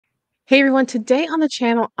Hey everyone, today on the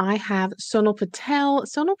channel I have Sonal Patel.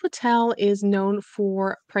 Sonal Patel is known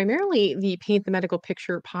for primarily the Paint the Medical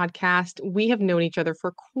Picture podcast. We have known each other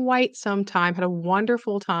for quite some time, had a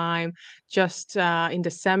wonderful time just in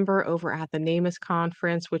December over at the NamUs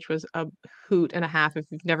conference, which was a hoot and a half. If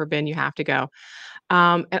you've never been, you have to go.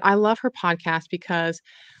 And I love her podcast because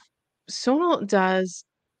Sonal does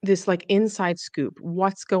this like inside scoop,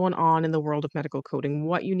 what's going on in the world of medical coding,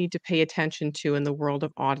 what you need to pay attention to in the world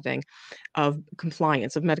of auditing, of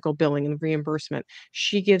compliance, of medical billing and reimbursement.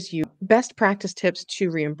 She gives you best practice tips to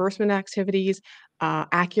reimbursement activities,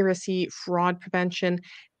 accuracy, fraud prevention,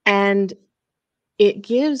 and it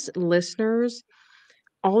gives listeners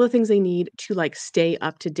all the things they need to like stay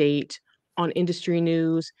up to date on industry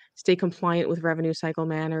news, stay compliant with revenue cycle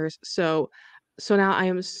manners. So now I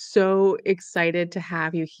am so excited to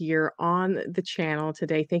have you here on the channel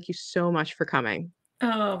today. Thank you so much for coming.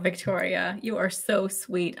 Oh, Victoria, you are so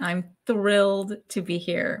sweet. I'm thrilled to be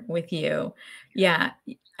here with you. Yeah,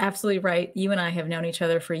 absolutely right. You and I have known each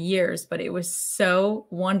other for years, but it was so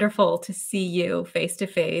wonderful to see you face to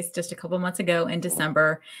face just a couple months ago in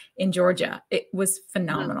December in Georgia. It was Mhm.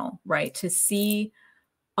 phenomenal, right? To see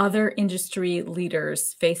other industry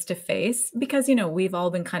leaders face to face because we've all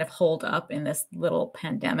been kind of holed up in this little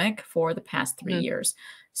pandemic for the past 3 Mhm. years.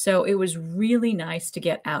 So it was really nice to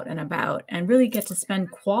get out and about and really get to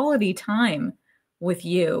spend quality time with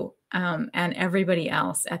you and everybody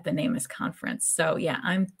else at the NamUs conference. So yeah,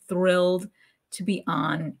 I'm thrilled to be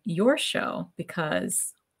on your show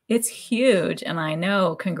because it's huge, and I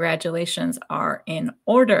know congratulations are in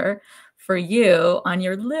order for you on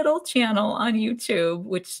your little channel on YouTube,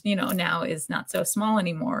 which, now is not so small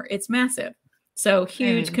anymore. It's massive. So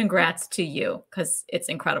huge Hey, congrats to you because it's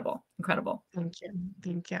incredible. Incredible. thank you.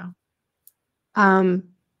 Thank you. Um,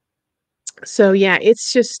 So yeah,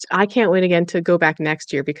 it's just I can't wait again to go back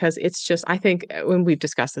next year because it's just I think when we've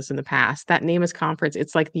discussed this in the past, that NamUs conference,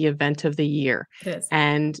 it's like the event of the year. It is.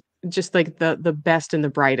 And just like the best and the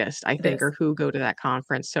brightest, I It think, are is. who go to that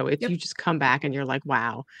conference. So it's you Yep. just come back and you're like,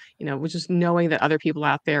 wow, with just knowing that other people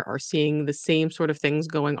out there are seeing the same sort of things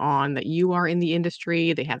going on that you are in the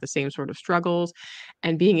industry, they have the same sort of struggles,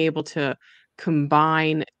 and being able to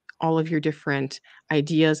combine all of your different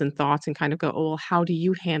ideas and thoughts and kind of go, "Oh, well, how do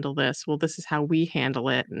you handle this? Well, this is how we handle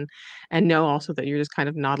it." And know also that you're just kind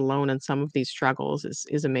of not alone in some of these struggles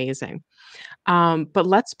is amazing. But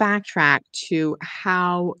let's backtrack to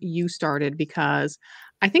how you started because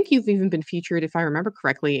I think you've even been featured, if I remember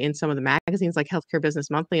correctly, in some of the magazines like Healthcare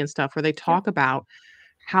Business Monthly and stuff, where they Yep. talk about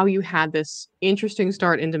how you had this interesting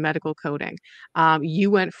start into medical coding.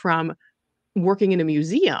 You went from working in a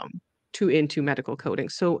museum to into medical coding.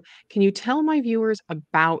 So, can you tell my viewers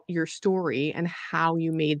about your story and how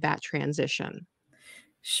you made that transition?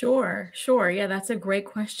 Sure. Sure. Yeah, that's a great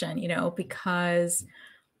question, because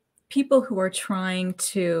people who are trying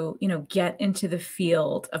to, get into the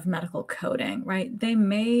field of medical coding, right? They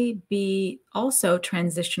may be also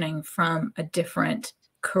transitioning from a different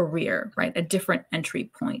career, right? A different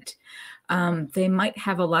entry point. They might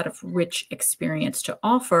have a lot of rich experience to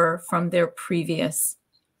offer from their previous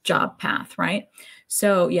job path, right?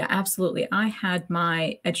 So, yeah, absolutely. I had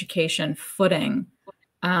my education footing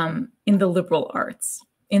in the liberal arts,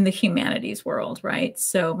 in the humanities world, right?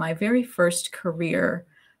 So, my very first career,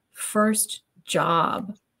 first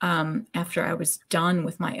job after I was done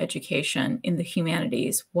with my education in the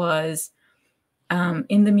humanities was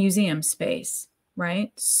in the museum space,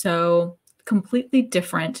 right? So completely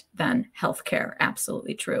different than healthcare,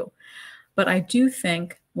 absolutely true. But I do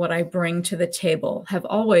think what I bring to the table, have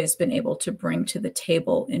always been able to bring to the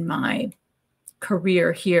table in my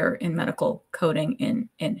career here in medical coding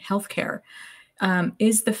in healthcare,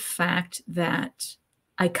 is the fact that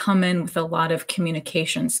I come in with a lot of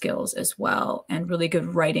communication skills as well, and really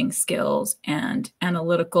good writing skills and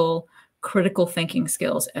analytical, critical thinking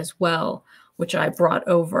skills as well, which I brought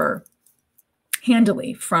over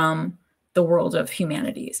handily from the world of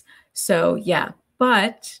humanities. So, yeah,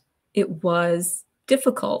 but it was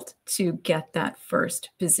difficult to get that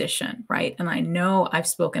first position, right? And I know I've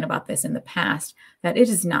spoken about this in the past that it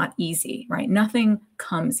is not easy, right? Nothing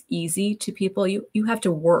comes easy to people. You have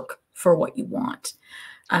to work for what you want.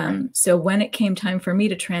 Right. So when it came time for me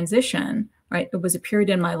to transition, right, it was a period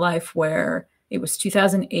in my life where it was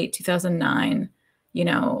 2008, 2009,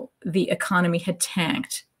 the economy had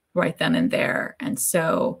tanked right then and there. And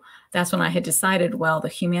so that's when I had decided, well, the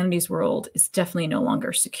humanities world is definitely no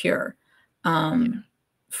longer secure Yeah.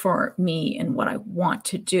 for me and what I want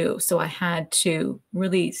to do. So I had to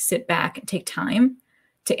really sit back and take time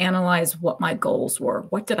to analyze what my goals were.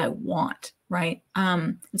 What did I want? Right.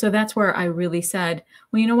 And so that's where I really said,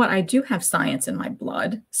 well, you know what? I do have science in my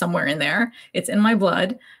blood somewhere in there. It's in my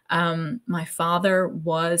blood. My father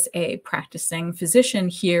was a practicing physician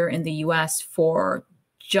here in the US for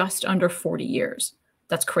just under 40 years.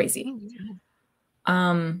 That's crazy. Oh, wow.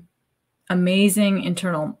 Um, Amazing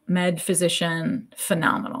internal med physician,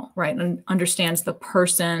 phenomenal, right? And understands the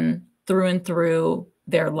person through and through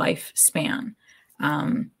their lifespan.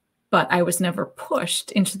 Um, but I was never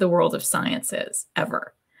pushed into the world of sciences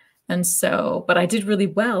ever. And so, but I did really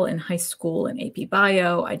well in high school in AP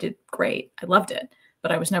Bio. I did great. I loved it,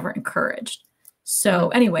 but I was never encouraged. So,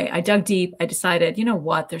 Mhm. anyway, I dug deep. I decided, you know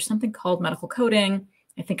what? There's something called medical coding.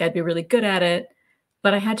 I think I'd be really good at it.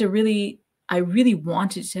 But I really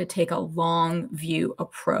wanted to take a long view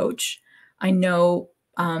approach. I know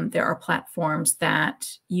there are platforms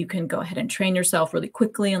that you can go ahead and train yourself really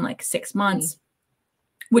quickly in like 6 months,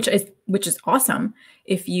 which is awesome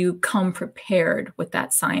if you come prepared with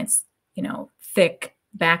that science, thick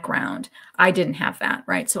background. I didn't have that,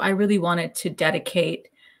 right? So I really wanted to dedicate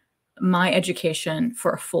my education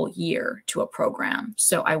for a full year to a program.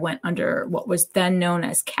 So I went under what was then known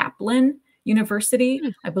as Kaplan University.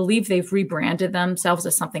 Mhm. I believe they've rebranded themselves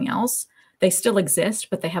as something else. They still exist,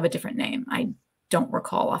 but they have a different name. I don't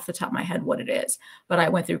recall off the top of my head what it is. But I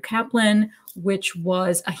went through Kaplan, which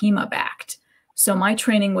was AHIMA backed. So my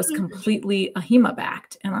training was completely AHIMA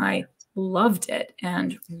backed, and I loved it.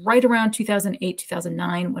 And right around 2008,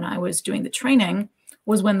 2009, when I was doing the training,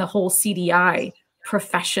 was when the whole CDI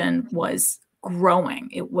profession was growing.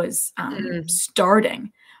 It was Mhm.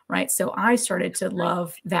 starting, right? So I started to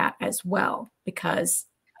love that as well because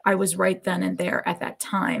I was right then and there at that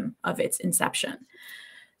time of its inception.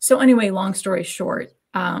 So anyway, long story short,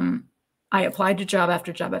 I applied to job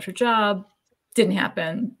after job after job. Didn't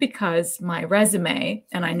happen because my resume,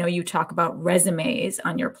 and I know you talk about resumes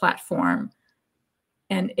on your platform,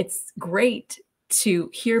 and it's great to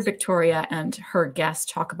hear Victoria and her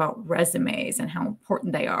guests talk about resumes and how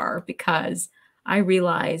important they are, because I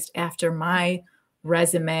realized after my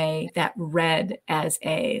resume that read as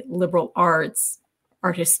a liberal arts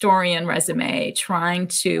art historian resume trying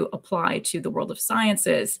to apply to the world of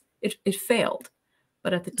sciences, it failed.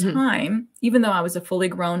 But at the Mhm. time, even though I was a fully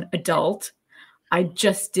grown adult, I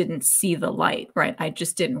just didn't see the light, right? I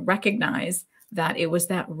just didn't recognize that it was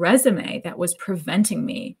that resume that was preventing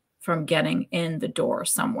me from getting in the door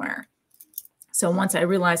somewhere. So once I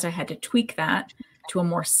realized I had to tweak that to a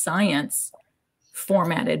more science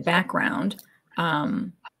formatted background,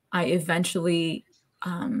 um, I eventually,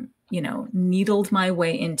 needled my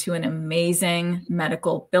way into an amazing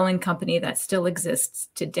medical billing company that still exists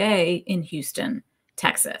today in Houston,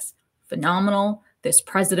 Texas. Phenomenal. This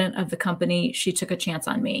president of the company, she took a chance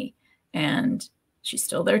on me, and she's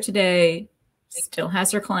still there today, still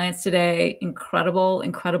has her clients today. Incredible,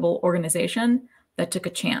 incredible organization that took a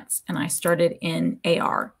chance. And I started in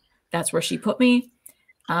AR. That's where she put me.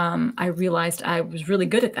 I realized I was really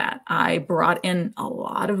good at that. I brought in a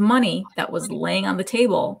lot of money that was laying on the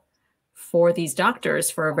table for these doctors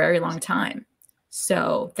for a very long time.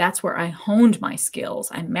 So that's where I honed my skills.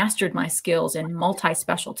 I mastered my skills in multi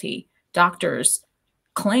specialty doctors'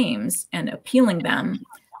 claims and appealing them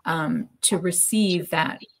to receive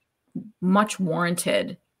that much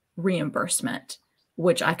warranted reimbursement,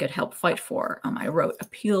 which I could help fight for. I wrote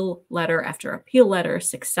appeal letter after appeal letter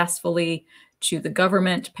successfully to the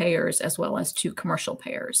government payers as well as to commercial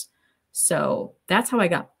payers. So that's how I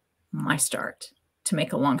got my start, to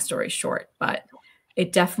make a long story short. But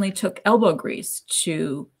it definitely took elbow grease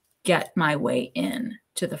to get my way in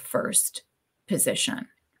to the first position,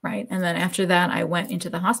 right? And then after that, I went into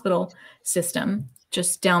the hospital system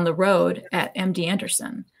just down the road at MD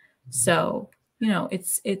Anderson. So,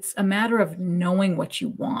 it's a matter of knowing what you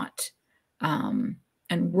want, um,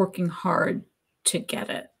 and working hard to get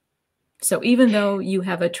it. So even though you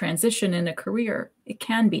have a transition in a career, it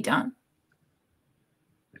can be done.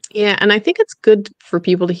 Yeah, and I think it's good for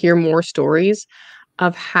people to hear more stories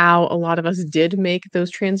of how a lot of us did make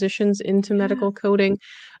those transitions into Yeah, medical coding,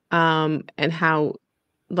 and how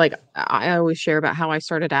like I always share about how I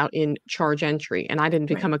started out in charge entry and I didn't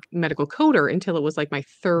right, become a medical coder until it was like my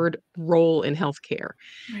third role in healthcare.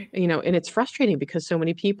 right, And it's frustrating because so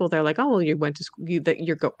many people they're like, "Oh, well, you went to school,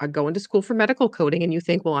 are going to school for medical coding," and you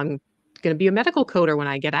think, "Well, I'm going to be a medical coder when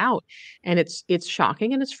I get out." And it's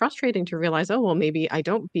shocking and it's frustrating to realize, "Oh, well, maybe I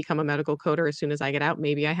don't become a medical coder as soon as I get out.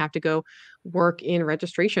 Maybe I have to go work in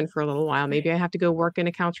registration for a little while. right. Maybe I have to go work in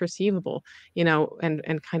accounts receivable."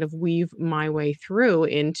 And kind of weave my way through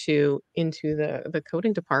into the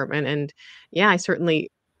coding department. And yeah, I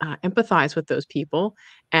certainly empathize with those people.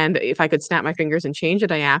 And if I could snap my fingers and change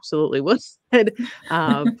it, I absolutely would.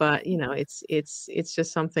 But it's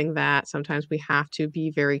just something that sometimes we have to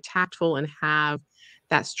be very tactful and have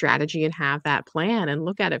that strategy and have that plan and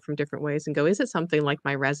look at it from different ways and go, is it something like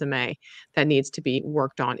my resume that needs to be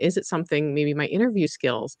worked on? Is it something maybe my interview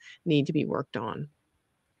skills need to be worked on?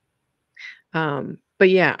 But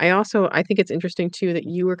yeah, I think it's interesting too that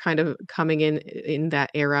you were kind of coming in that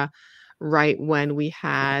era right when we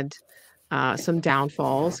had some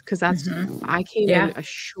downfalls, because I came in Yeah.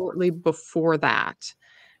 shortly before that.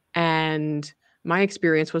 And my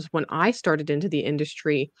experience was when I started into the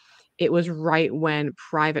industry, it was right when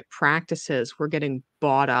private practices were getting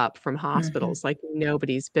bought up from Mhm. hospitals like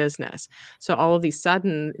nobody's business. So all of these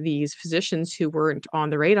sudden, these physicians who weren't on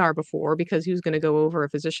the radar before, because who's going to go over a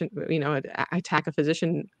physician, attack a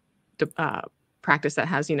physician de- uh, practice that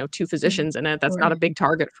has, two Mm. physicians in it. That's not a Right. big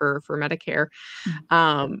target for Medicare. Mm.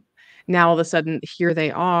 Um, Now all of a sudden, here they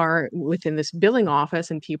are within this billing office,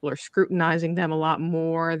 and people are scrutinizing them a lot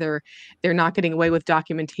more. They're not getting away with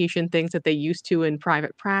documentation things that they used to in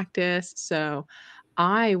private practice. So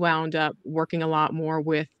I wound up working a lot more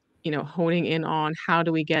with, honing in on how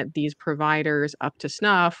do we get these providers up to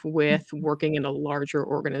snuff with Mhm. working in a larger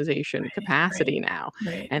organization capacity Right. now.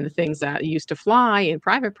 Right. And the things that used to fly in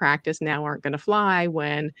private practice now aren't going to fly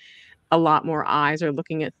when a lot more eyes are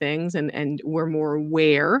looking at things, and we're more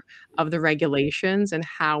aware of the regulations and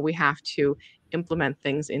how we have to implement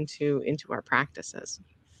things into our practices.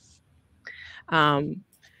 Um,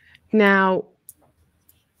 Now,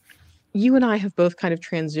 you and I have both kind of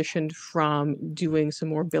transitioned from doing some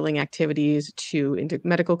more billing activities to into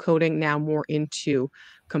medical coding, now more into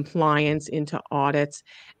compliance, into audits.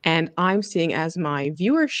 And I'm seeing as my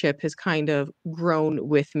viewership has kind of grown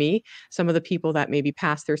with me, some of the people that maybe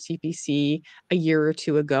passed their CPC a year or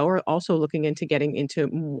two ago are also looking into getting into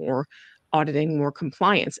more auditing, more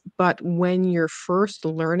compliance. But when you're first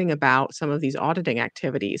learning about some of these auditing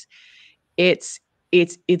activities, it's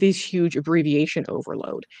it is huge abbreviation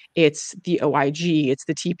overload. It's the OIG, it's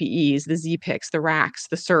the TPEs, the ZPICs, the RACs,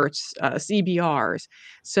 the certs, CBRs.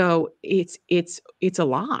 So it's a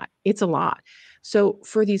lot. It's a lot. So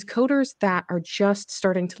for these coders that are just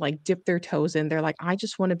starting to like dip their toes in, they're like, I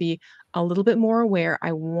just want to be a little bit more aware.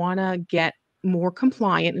 I want to get more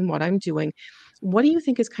compliant in what I'm doing. What do you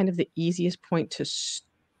think is kind of the easiest point to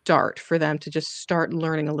start for them to just start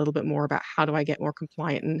learning a little bit more about how do I get more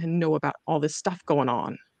compliant and know about all this stuff going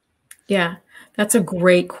on? Yeah, that's a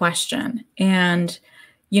great question. And,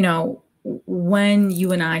 when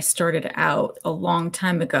you and I started out a long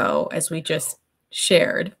time ago, as we just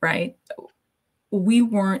shared, right? We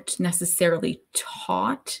weren't necessarily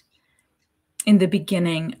taught in the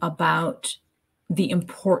beginning about the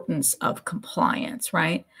importance of compliance,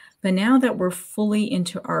 right? But now that we're fully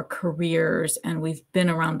into our careers and we've been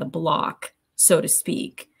around the block, so to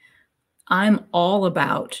speak, I'm all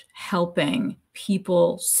about helping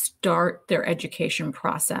people start their education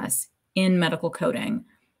process in medical coding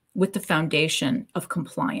with the foundation of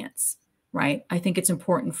compliance, right? I think it's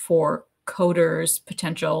important for coders,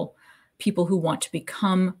 potential people who want to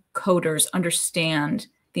become coders, understand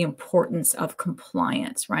the importance of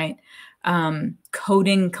compliance, right?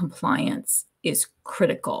 Coding compliance is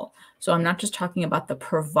critical. So I'm not just talking about the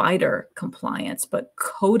provider compliance, but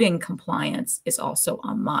coding compliance is also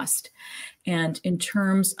a must. And in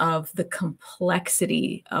terms of the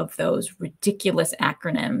complexity of those ridiculous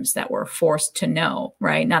acronyms that we're forced to know,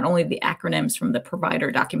 right? Not only the acronyms from the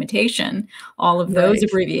provider documentation, all of those Right.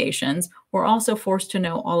 abbreviations, we're also forced to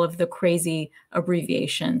know all of the crazy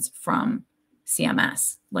abbreviations from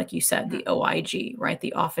CMS, like you said, the OIG, right?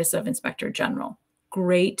 The Office of Inspector General.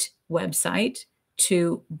 Great website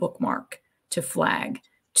to bookmark, to flag,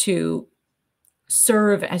 to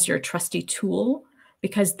serve as your trusty tool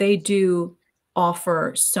because they do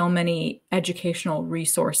offer so many educational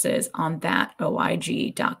resources on that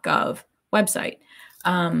oig.gov website.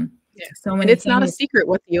 Um, Yeah. so And many it's not a things. secret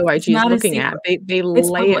what the It's OIG is not a looking at. secret. They It's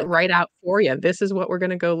lay it public. right out for you. This is what we're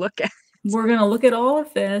gonna go look at. We're going to look at all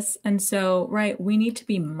of this. And so, right, we need to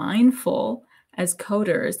be mindful as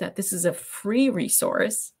coders that this is a free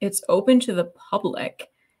resource. It's open to the public.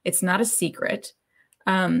 It's not a secret.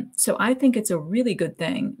 So I think it's a really good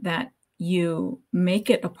thing that you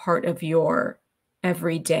make it a part of your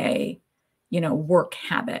everyday, work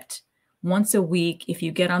habit. Once a week, if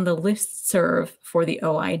you get on the list serve for the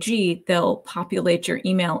OIG, they'll populate your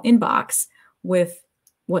email inbox with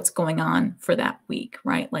what's going on for that week,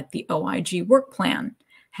 right? Like the OIG work plan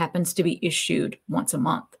happens to be issued once a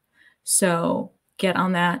month. So get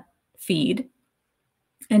on that feed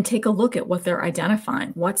and take a look at what they're identifying.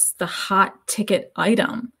 What's the hot ticket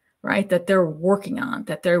item, right, that they're working on,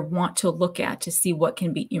 that they want to look at to see what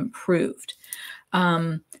can be improved.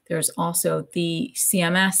 There's also the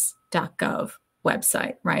cms.gov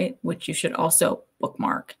website, right, which you should also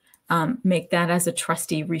bookmark. Make that as a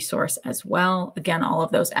trusty resource as well. Again, all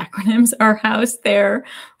of those acronyms are housed there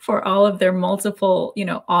for all of their multiple,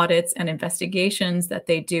 audits and investigations that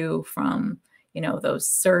they do, from, those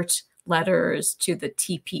CERT letters to the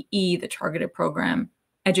TPE, the Targeted Program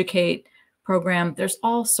Educate program. There's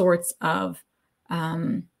all sorts of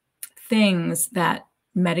things that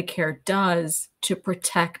Medicare does to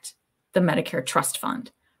protect the Medicare Trust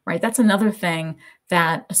Fund, right? That's another thing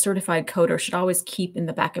that a certified coder should always keep in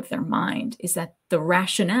the back of their mind, is that the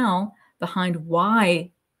rationale behind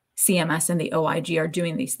why CMS and the OIG are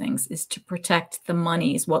doing these things is to protect the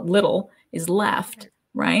monies, what little is left,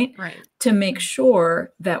 right? Right. To make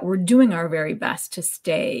sure that we're doing our very best to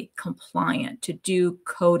stay compliant, to do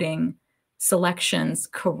coding selections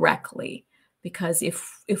correctly. Because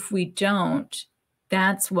if we don't,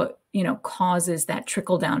 that's what, causes that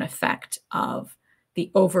trickle down effect of the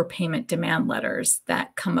overpayment demand letters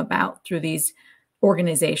that come about through these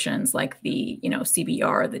organizations like the,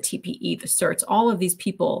 CBR, the TPE, the CERTs. All of these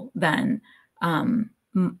people then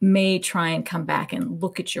may try and come back and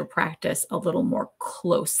look at your practice a little more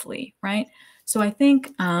closely, right? So I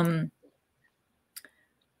think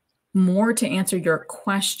more to answer your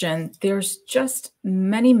question, there's just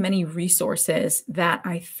many, many resources that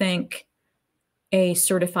I think a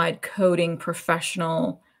certified coding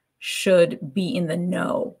professional should be in the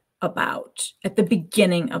know about at the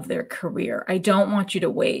beginning of their career. I don't want you to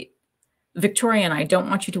wait. Victoria and I don't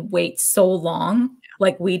want you to wait so long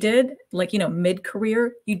like we did, like,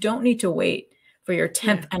 mid-career. You don't need to wait for your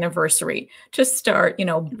 10th anniversary to start,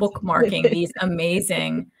 bookmarking these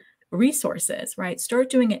amazing resources, right? Start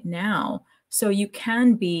doing it now so you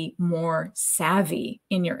can be more savvy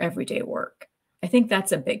in your everyday work. I think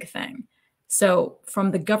that's a big thing. So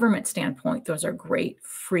from the government standpoint, those are great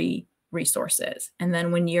free resources. And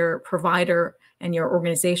then when your provider and your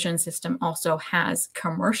organization system also has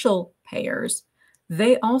commercial payers,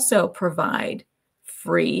 they also provide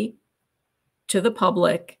free to the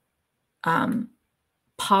public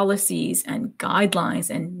policies and guidelines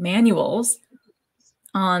and manuals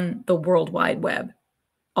on the World Wide Web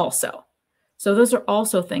also. So those are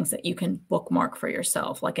also things that you can bookmark for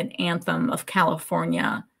yourself, like an Anthem of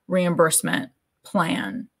California reimbursement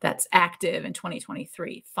plan that's active in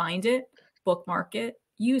 2023. Find it, bookmark it,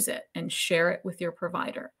 use it, and share it with your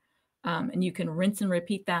provider. And you can rinse and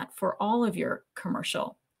repeat that for all of your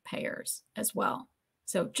commercial payers as well.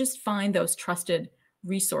 So just find those trusted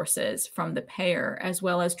resources from the payer, as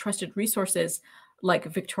well as trusted resources like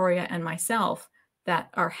Victoria and myself that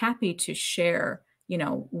are happy to share,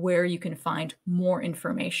 where you can find more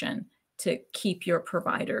information to keep your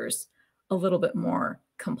providers a little bit more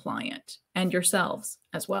compliant, and yourselves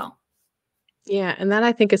as well. Yeah, and that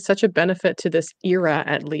I think is such a benefit to this era,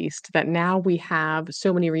 at least, that now we have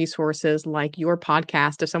so many resources like your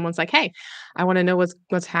podcast. If someone's like, "Hey, I want to know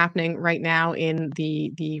what's happening right now in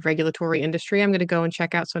the regulatory industry, I'm going to go and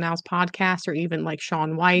check out Sonal's podcast," or even like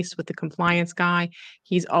Sean Weiss with the compliance guy.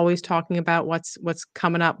 He's always talking about what's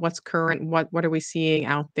coming up, what's current, what are we seeing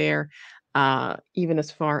out there. Even as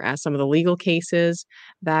far as some of the legal cases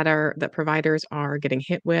that providers are getting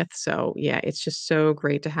hit with. So yeah, it's just so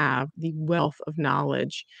great to have the wealth of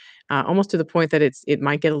knowledge, almost to the point that it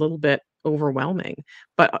might get a little bit overwhelming.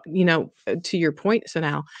 But to your point, so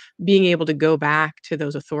now being able to go back to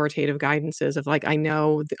those authoritative guidances of like, I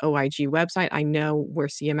know the OIG website, I know where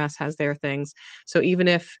CMS has their things. So even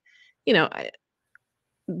if you know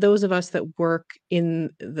those of us that work in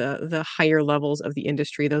the higher levels of the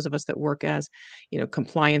industry, those of us that work as,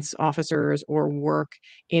 compliance officers or work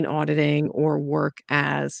in auditing or work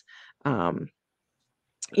as, um,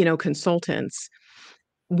 consultants,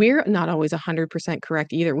 we're not always 100%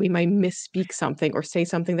 correct either. We might misspeak something or say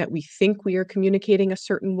something that we think we are communicating a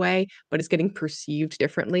certain way, but it's getting perceived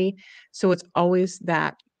differently. So it's always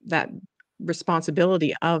that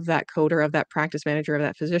responsibility of that coder, of that practice manager, of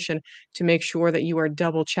that physician to make sure that you are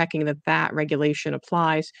double checking that that regulation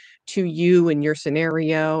applies to you in your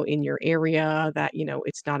scenario, in your area, that,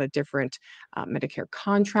 it's not a different Medicare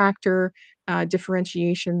contractor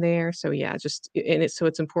differentiation there. So yeah,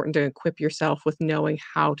 it's important to equip yourself with knowing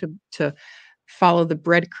how to follow the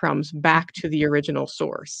breadcrumbs back to the original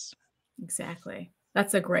source. Exactly.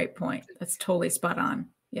 That's a great point. That's totally spot on.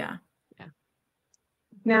 Yeah. Yeah.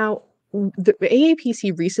 Now, the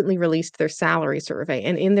AAPC recently released their salary survey,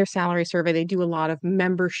 and in their salary survey, they do a lot of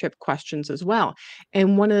membership questions as well.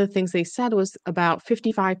 And one of the things they said was about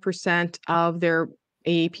 55% of their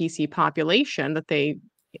AAPC population that they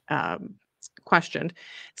um, questioned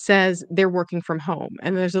says they're working from home.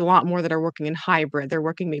 And there's a lot more that are working in hybrid. They're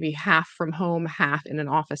working maybe half from home, half in an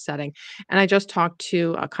office setting. And I just talked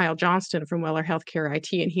to Kyle Johnston from Weller Healthcare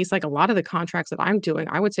IT, and he's like, a lot of the contracts that I'm doing,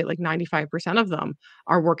 I would say like 95% of them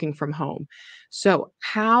are working from home. So,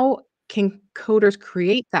 how can coders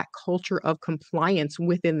create that culture of compliance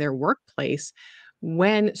within their workplace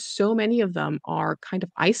when so many of them are kind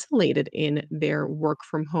of isolated in their work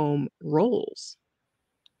from home roles?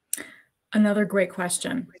 Another great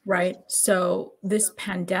question, right? So this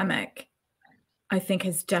pandemic, I think,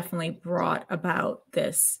 has definitely brought about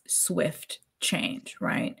this swift change,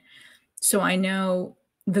 right? So I know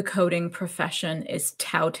the coding profession is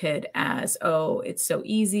touted as, oh, it's so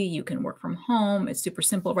easy, you can work from home, it's super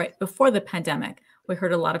simple, right? Before the pandemic, we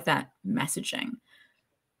heard a lot of that messaging.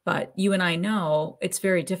 But you and I know it's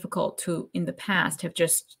very difficult to, in the past, have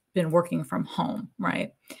just been working from home,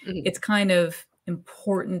 right? Mhm. It's kind of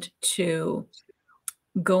important to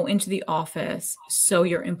go into the office so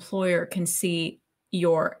your employer can see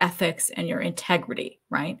your ethics and your integrity,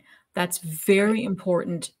 right? That's very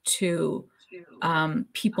important to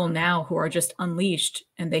people now who are just unleashed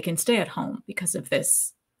and they can stay at home because of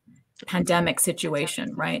this pandemic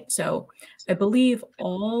situation, right? So I believe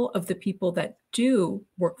all of the people that do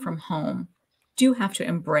work from home do have to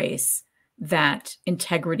embrace that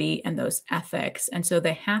integrity and those ethics. And so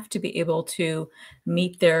they have to be able to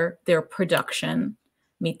meet their production,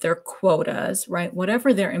 meet their quotas, right?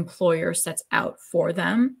 Whatever their employer sets out for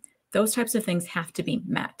them, those types of things have to be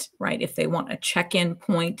met, right? If they want a check-in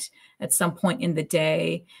point at some point in the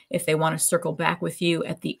day, if they want to circle back with you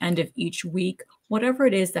at the end of each week, whatever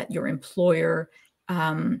it is that your employer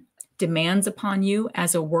um, demands upon you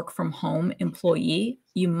as a work from home employee,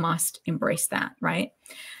 you must embrace that, right?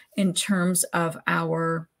 In terms of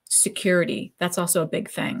our security, that's also a big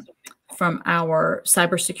thing from our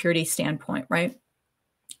cybersecurity standpoint, right?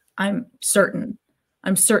 I'm certain,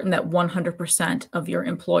 I'm certain that 100% of your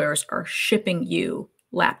employers are shipping you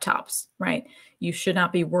laptops, right? You should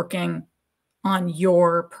not be working on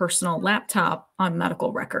your personal laptop on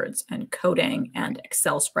medical records and coding and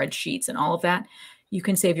Excel spreadsheets and all of that. You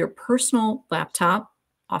can save your personal laptop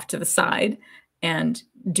off to the side and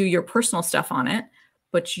do your personal stuff on it,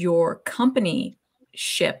 but your company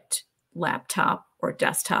shipped laptop or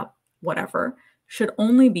desktop, whatever, should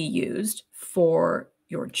only be used for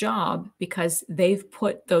your job because they've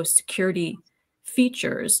put those security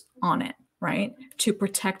features on it, right? To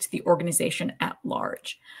protect the organization at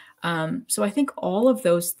large. So I think all of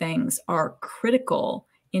those things are critical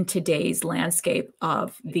in today's landscape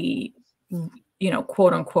of the,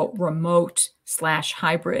 quote unquote, remote slash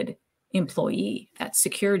hybrid employee. That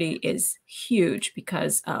security is huge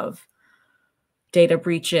because of data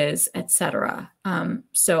breaches, et cetera.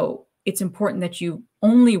 So it's important that you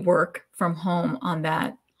only work from home on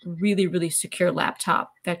that really, really secure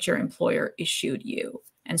laptop that your employer issued you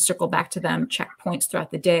and circle back to them, check points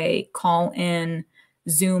throughout the day, call in,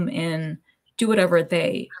 Zoom in, do whatever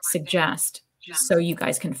they suggest so you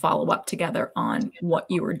guys can follow up together on what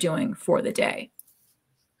you were doing for the day.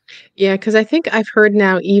 Yeah, because I think I've heard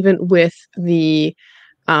now, even with the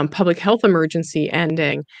public health emergency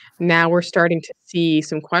ending, now we're starting to see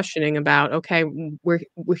some questioning about, okay,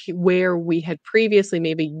 where we had previously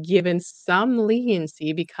maybe given some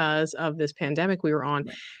leniency because of this pandemic we were on,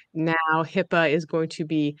 Right. now HIPAA is going to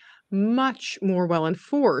be much more well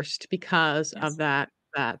enforced because of Yes.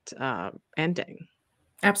 that ending.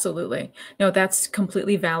 Absolutely. No, that's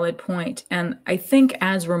completely valid point. And I think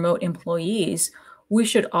as remote employees, we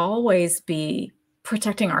should always be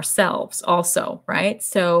protecting ourselves also, right?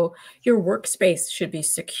 So your workspace should be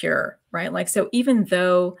secure, right? Like, so even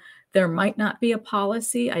though there might not be a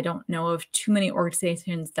policy, I don't know of too many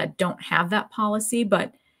organizations that don't have that policy,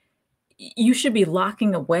 but you should be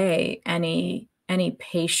locking away any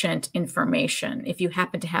patient information if you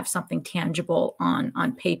happen to have something tangible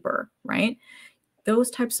on paper, right?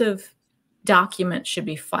 Those types of documents should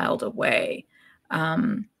be filed away.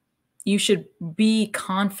 Um, you should be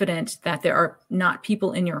confident that there are not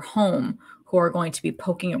people in your home who are going to be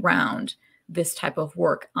poking around this type of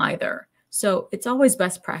work either. So it's always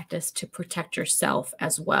best practice to protect yourself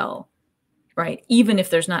as well, right? Even if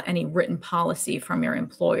there's not any written policy from your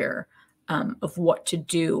employer of what to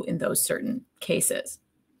do in those certain cases.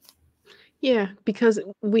 Yeah, because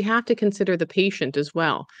we have to consider the patient as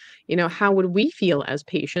well. How would we feel as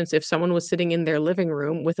patients if someone was sitting in their living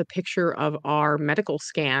room with a picture of our medical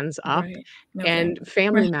scans up Right. No and kidding.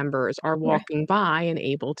 family Right. members are Right. walking by and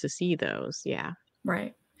able to see those? Yeah.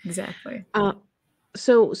 Right. Exactly. Uh,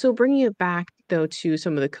 so bringing it back though to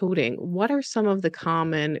some of the coding, what are some of the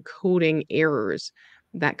common coding errors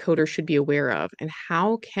that coders should be aware of, and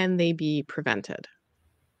how can they be prevented?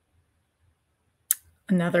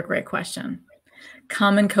 Another great question.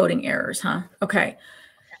 Common coding errors, huh? Okay.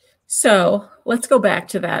 So let's go back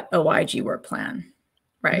to that OIG work plan,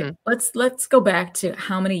 right? Mhm. Let's go back to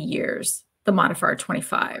how many years the modifier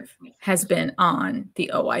 25 has been on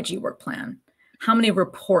the OIG work plan. How many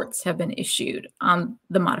reports have been issued on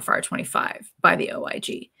the modifier 25 by the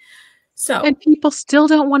OIG? So And people still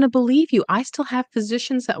don't wanna believe you. I still have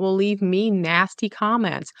physicians that will leave me nasty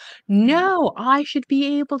comments. yeah, "No, I should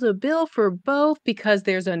be able to bill for both because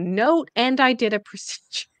there's a note and I did a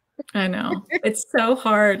procedure." I know. It's so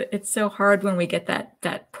hard. It's so hard when we get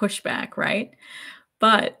that pushback, right?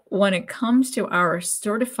 But when it comes to our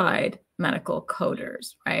certified medical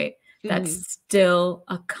coders, right, Mhm. that's still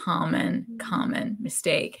a common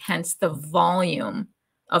mistake. Hence the volume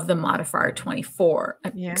of the modifier 24,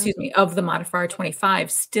 Yeah, excuse me, of the modifier 25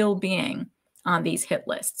 still being on these hit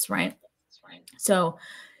lists, right? So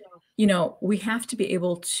we have to be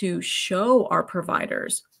able to show our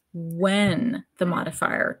providers when the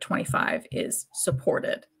modifier 25 is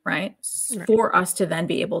supported, right? right, For us to then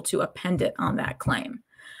be able to append it on that claim.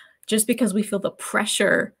 Just because we feel the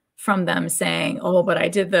pressure from them saying, oh, but I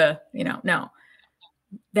did no,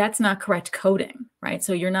 that's not correct coding, right?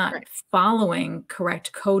 So you're not right, following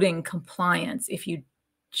correct coding compliance if you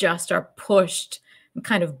just are pushed and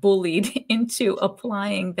kind of bullied into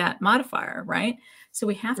applying that modifier, right? So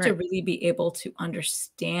we have to right. really be able to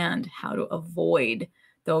understand how to avoid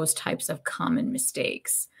those types of common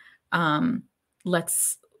mistakes. Um,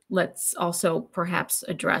 let's let's also perhaps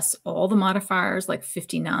address all the modifiers like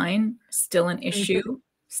 59, Mhm. still an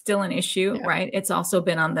issue, Yeah, right? It's also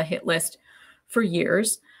been on the hit list for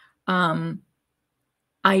years. Um,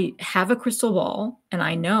 I have a crystal ball, and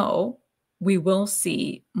I know we will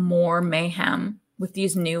see more mayhem with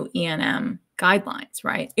these new E&M guidelines,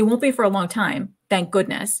 right? It won't be for a long time, thank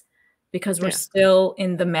goodness, because we're yeah, still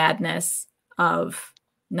in the madness of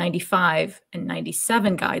 95 and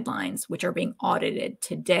 97 guidelines, which are being audited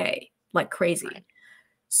today like right, crazy.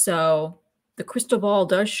 So the crystal ball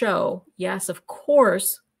does show, yes, of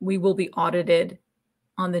course, we will be audited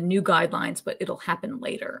on the new guidelines, but it'll happen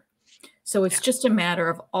later. So it's yeah, just a matter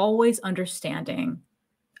of always understanding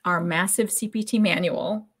our massive CPT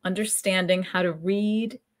manual, understanding how to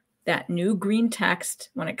read that new green text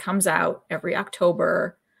when it comes out every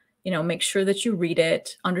October. Make sure that you read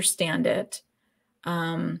it, understand it,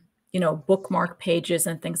 bookmark pages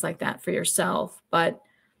and things like that for yourself. But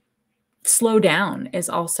slow down is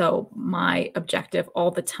also my objective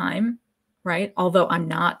all the time, right? Although I'm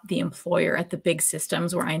not the employer at the big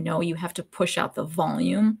systems where I know you have to push out the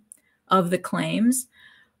volume of the claims.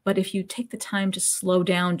 But if you take the time to slow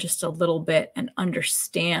down just a little bit and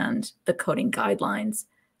understand the coding guidelines,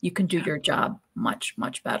 you can do yeah. your job much,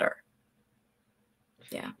 much better.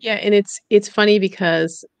 Yeah. Yeah, and it's funny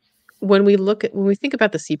because when we think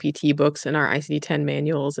about the CPT books and our ICD-10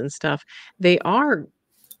 manuals and stuff, they are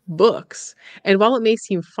books. And while it may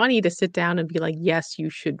seem funny to sit down and be like, "Yes, you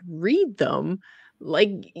should read them," like,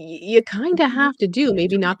 you kinda have to do,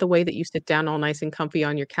 maybe not the way that you sit down all nice and comfy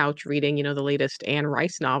on your couch reading, the latest Anne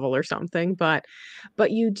Rice novel or something, but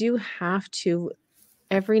you do have to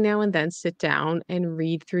every now and then sit down and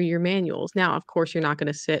read through your manuals. Now, of course, you're not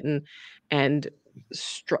gonna sit and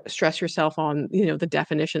stress yourself on, the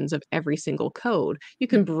definitions of every single code. You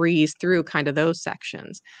can breeze through kind of those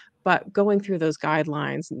sections, but going through those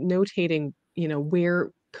guidelines, notating,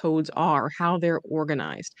 where codes are, how they're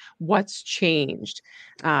organized, what's changed.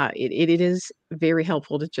 It is very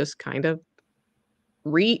helpful to just kind of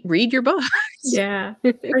read your books. Yeah,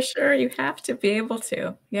 for sure. You have to be able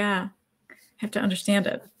to. Yeah. Have to understand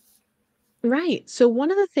it. Right. So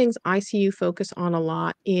one of the things I see you focus on a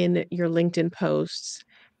lot in your LinkedIn posts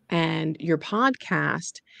and your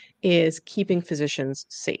podcast is keeping physicians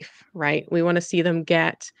safe, right? We want to see them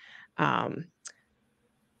get, um,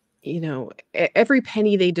 every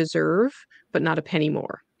penny they deserve, but not a penny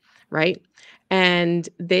more, right? And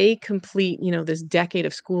they complete, this decade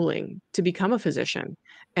of schooling to become a physician.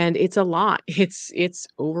 And it's a lot. It's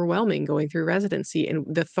overwhelming going through residency and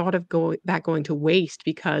the thought of going to waste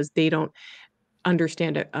because they don't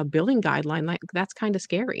understand a billing guideline, like, that's kinda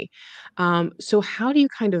scary. So how do you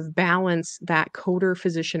kind of balance that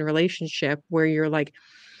coder-physician relationship where you're like,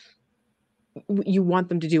 you want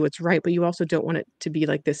them to do what's right, but you also don't want it to be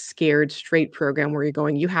like this scared straight program where you're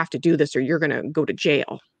going, you have to do this or you're going to go to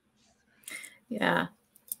jail. Yeah.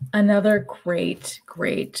 Another great,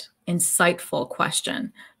 insightful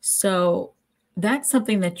question. So that's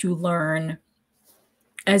something that you learn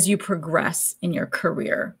as you progress in your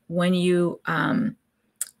career. When you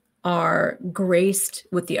are graced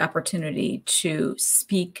with the opportunity to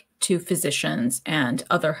speak to physicians and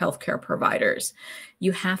other healthcare providers,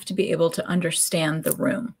 you have to be able to understand the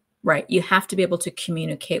room, right? You have to be able to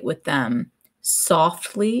communicate with them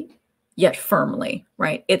softly yet firmly,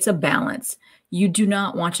 right? It's a balance. You do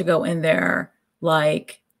not want to go in there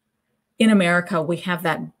like, in America, we have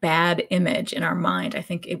that bad image in our mind. I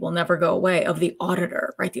think it will never go away, of the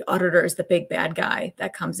auditor, right? The auditor is the big bad guy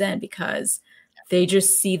that comes in because they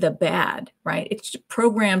just see the bad, right? It's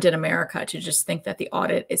programmed in America to just think that the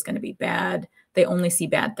audit is going to be bad. They only see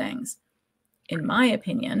bad things. In my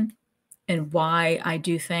opinion, and why I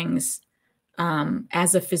do things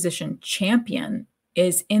as a physician champion,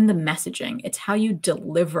 is in the messaging. It's how you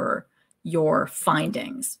deliver your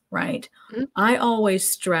findings, right? Mhm. I always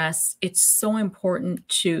stress it's so important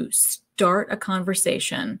to start a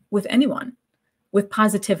conversation with anyone with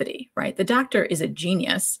positivity, right? The doctor is a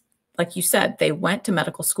genius. Like you said, they went to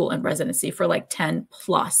medical school and residency for like 10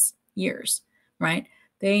 plus years, right?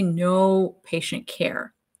 They know patient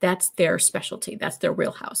care. That's their specialty. That's their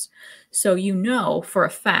wheelhouse. So you know for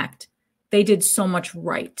a fact they did so much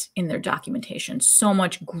right in their documentation, so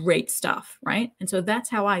much great stuff, right? And so that's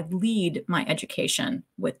how I lead my education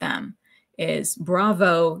with them is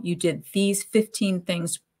bravo, you did these 15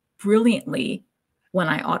 things brilliantly when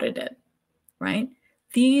I audited, right?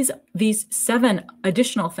 These 7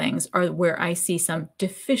 additional things are where I see some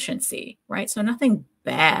deficiency, right? So nothing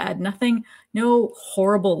bad, nothing, no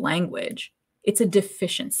horrible language. It's a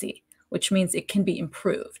deficiency, which means it can be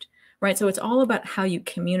improved, right? So it's all about how you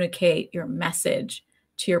communicate your message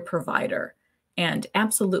to your provider. And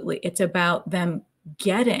absolutely, it's about them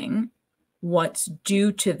getting what's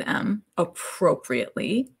due to them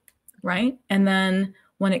appropriately, right? And then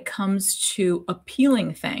when it comes to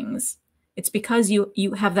appealing things, it's because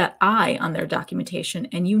you have that eye on their documentation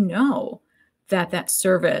and you know that that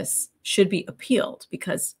service should be appealed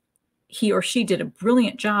because he or she did a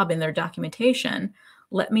brilliant job in their documentation.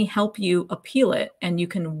 Let me help you appeal it and you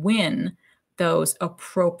can win those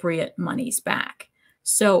appropriate monies back.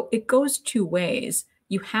 So it goes 2 ways.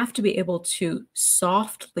 You have to be able to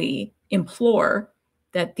softly implore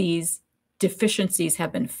that these deficiencies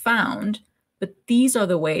have been found, but these are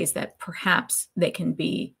the ways that perhaps they can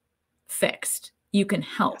be fixed. You can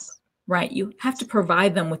help, Yes. right? You have to Yes.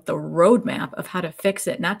 provide them with the roadmap of how to fix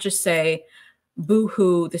it, not just say,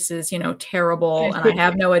 boo-hoo, this is, terrible, and I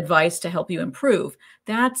have no advice to help you improve.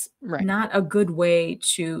 That's Right. not a good way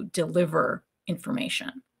to deliver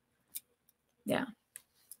information. Yeah.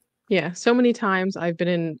 Yeah. So many times I've been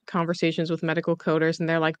in conversations with medical coders and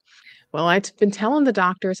they're like, well, I've been telling the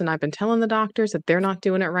doctors and I've been telling the doctors that they're not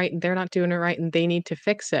doing it right and they're not doing it right and they need to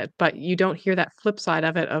fix it. But you don't hear that flip side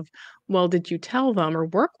of it of, well, did you tell them or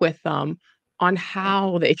work with them on Right.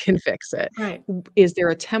 how they can fix it? Right. Is there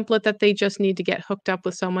a template that they just need to get hooked up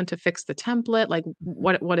with someone to fix the template? Like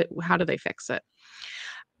how do they fix it?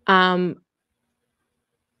 Um,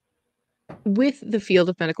 with the field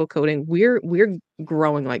of medical coding, we're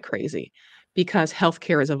growing like crazy because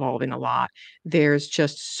healthcare is evolving a lot. There's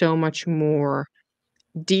just so much more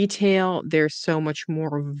detail, there's so much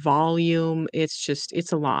more volume,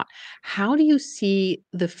 it's a lot. How do you see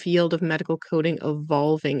the field of medical coding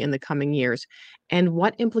evolving in the coming years, and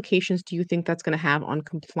what implications do you think that's gonna have on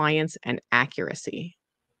compliance and accuracy?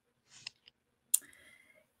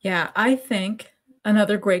 Yeah, I think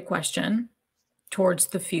another great question towards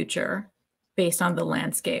the future based on the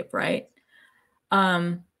landscape, right?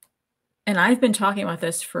 Um, and I've been talking about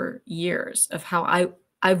this for years of how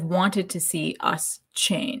I've wanted to see us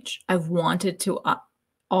change. I've wanted to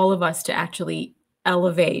all of us to actually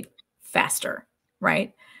elevate faster,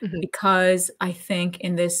 right? Mhm. Because I think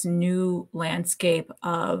in this new landscape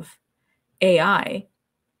of AI,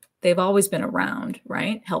 they've always been around,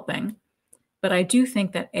 right? Helping. But I do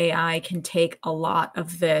think that AI can take a lot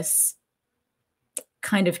of this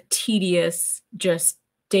kind of tedious, just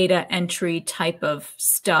data entry type of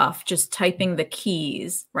stuff, just typing the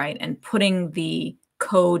keys, right? And putting the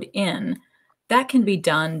code in, that can be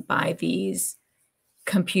done by these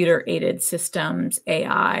computer aided systems,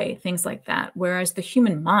 AI, things like that. Whereas the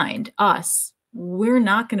human mind, us, we're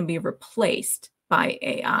not going to be replaced by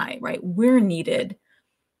AI, right? We're needed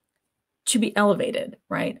to be elevated,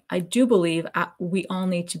 right? I do believe we all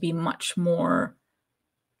need to be much more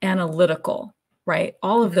analytical, right?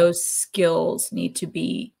 All of Mhm. those skills need to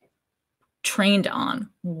be trained on,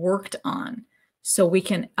 worked on, so we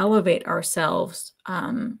can elevate ourselves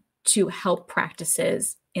to help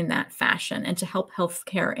practices in that fashion and to help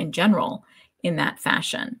healthcare in general in that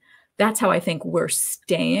fashion. That's how I think we're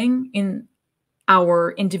staying in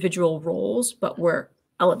our individual roles, but we're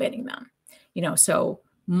elevating them. So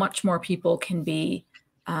much more people can be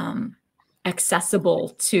um, accessible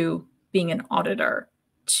to being an auditor,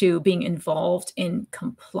 to being involved in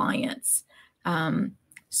compliance. Um,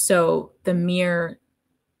 so the mere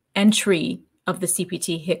entry of the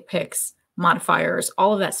CPT, HCPCS, modifiers,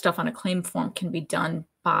 all of that stuff on a claim form can be done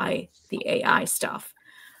by the AI stuff.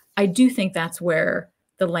 I do think that's where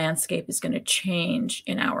the landscape is going to change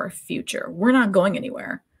in our future. We're not going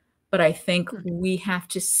anywhere, but I think Hmm. we have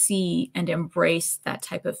to see and embrace that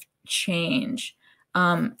type of change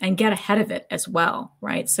and get ahead of it as well,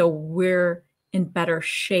 right? So we're in better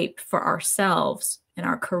shape for ourselves and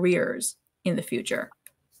our careers in the future.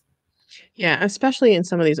 Yeah, especially in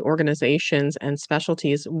some of these organizations and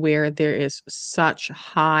specialties where there is such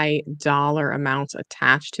high dollar amounts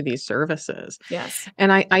attached to these services. Yes.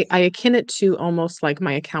 And I akin it to almost like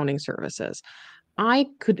my accounting services. I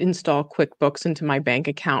could install QuickBooks into my bank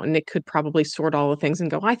account and it could probably sort all the things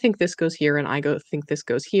and go, I think this goes here and I go think this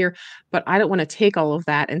goes here, but I don't want to take all of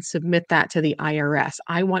that and submit that to the IRS.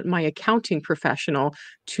 I want my accounting professional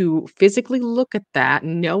to physically look at that,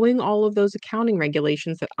 knowing all of those accounting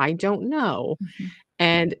regulations that I don't know, Mhm.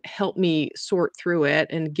 and help me sort through it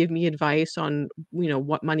and give me advice on,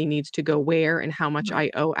 what money needs to go where and how much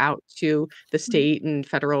Right. I owe out to the Right. state and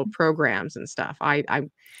federal programs and stuff.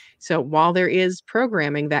 So while there is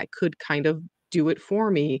programming that could kind of do it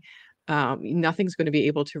for me, nothing's going to be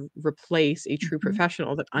able to replace a true Mhm.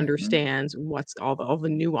 professional that Mhm. understands what's all the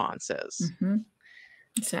nuances. Mhm.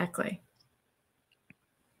 Exactly.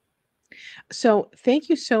 So thank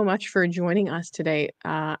you so much for joining us today.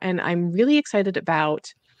 And I'm really excited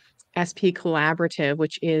about SP Collaborative,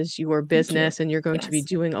 which is your Thank you. business, and you're going to be Yes.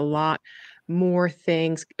 doing a lot more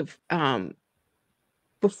things.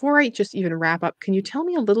 Before I just even wrap up, can you tell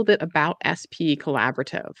me a little bit about SP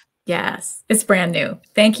Collaborative? Yes, it's brand new.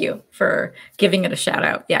 Thank you for giving it a shout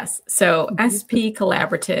out. Yes. So Mhm. SP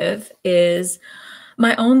Collaborative is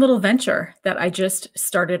my own little venture that I just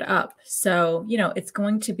started up. So, it's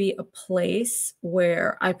going to be a place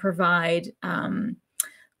where I provide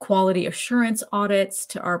quality assurance audits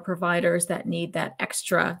to our providers that need that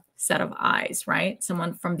extra set of eyes, right?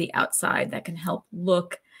 Someone from the outside that can help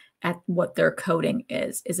look at what their coding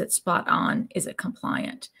is. Is it spot on? Is it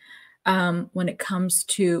compliant? When it comes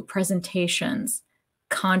to presentations,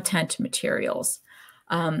 content materials,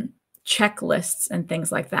 um, checklists, and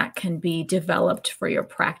things like that can be developed for your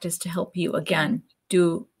practice to help you, again,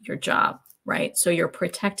 do your job, right? So you're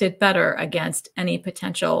protected better against any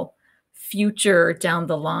potential future down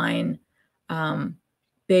the line um,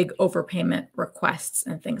 big overpayment requests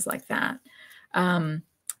and things like that. Um,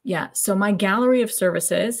 yeah, so my gallery of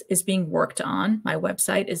services is being worked on. My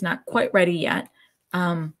website is not quite ready yet.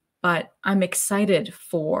 Um, but I'm excited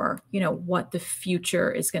for, what the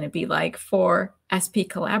future is going to be like for SP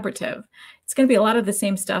Collaborative. It's going to be a lot of the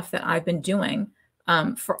same stuff that I've been doing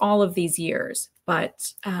for all of these years,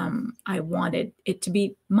 but I wanted it to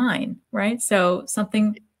be mine, right? So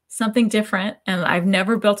something different, and I've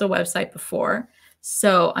never built a website before,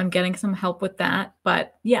 so I'm getting some help with that.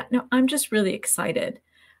 But yeah, no, I'm just really excited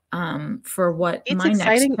for what It's my next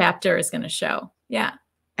exciting. chapter is going to show. Yeah.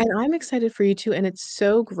 And I'm excited for you too, and it's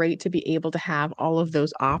so great to be able to have all of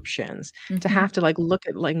those options, to Hmm. have to, like, look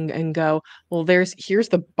at, like, and go, "Well, here's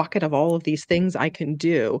the bucket of all of these things I can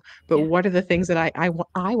do, but Yeah. what are the things that I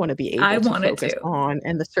wanna be I able to wanted focus to. on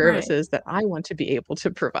and the Right. services that I want to be able to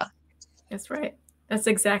provide?" That's right. That's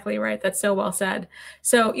exactly right. That's so well said.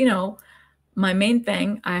 So, my main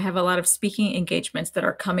thing, I have a lot of speaking engagements that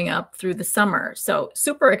are coming up through the summer. So,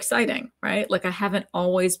 super exciting, right? Like, I haven't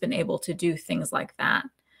always been able to do things like that.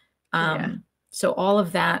 Yeah. So, all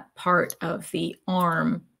of that part of the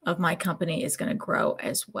arm of my company is going to grow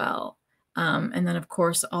as well. And then, of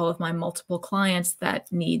course, all of my multiple clients that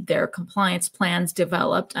need their compliance plans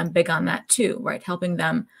developed, I'm big on that too, right? Helping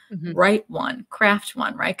them Mhm. write one, craft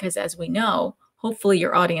one, right? Because as we know, hopefully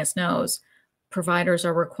your audience knows, providers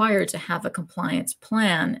are required to have a compliance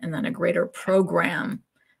plan and then a greater program,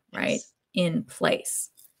 right, Yes. in place.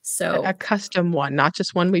 A So, custom one, not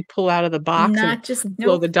just one we pull out of the box and not just,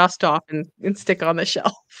 blow the nope. dust off and stick on the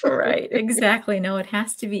shelf. Right, exactly. No, it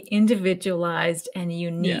has to be individualized and Yeah.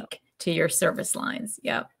 unique to your service lines.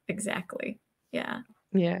 Yep, exactly. Yeah.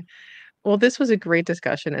 Yeah. Well, this was a great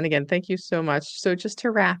discussion. And again, thank you so much. So, just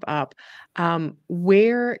to wrap up,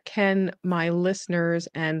 where can my listeners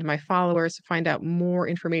and my followers find out more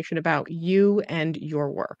information about you and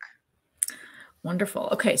your work? Wonderful.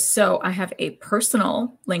 Okay, so I have a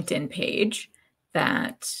personal LinkedIn page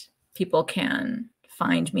that people can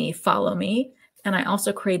find me, follow me. And I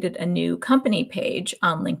also created a new company page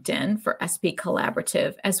on LinkedIn for SP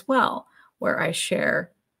Collaborative as well, where I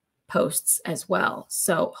share posts as well.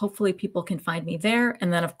 So hopefully people can find me there.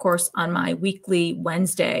 And then, of course, on my weekly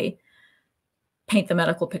Wednesday Paint the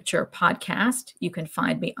Medical Picture podcast, you can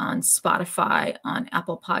find me on Spotify, on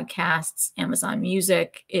Apple Podcasts, Amazon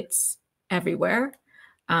Music. It's everywhere.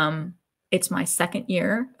 Um, it's my second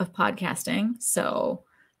year of podcasting, so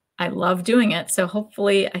I love doing it. So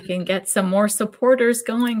hopefully I can get some more supporters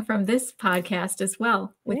going from this podcast as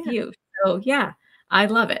well with Yeah. you. So yeah, I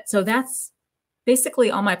love it. So that's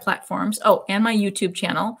basically all my platforms. Oh, and my YouTube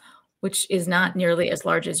channel, which is not nearly as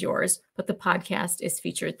large as yours, but the podcast is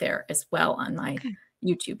featured there as well on my Okay.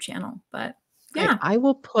 YouTube channel. But Great. yeah, I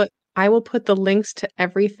will put the links to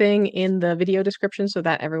everything in the video description so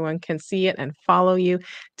that everyone can see it and follow you.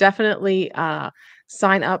 Definitely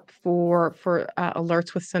sign up for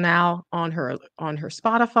alerts with Sonal on her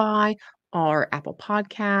Spotify or Apple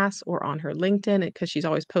Podcasts or on her LinkedIn because she's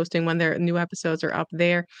always posting when their new episodes are up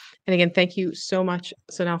there. And again, thank you so much,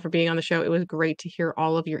 Sonal, for being on the show. It was great to hear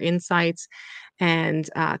all of your insights, and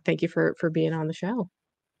thank you for being on the show.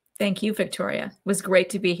 thank you, Victoria. It was great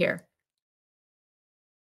to be here.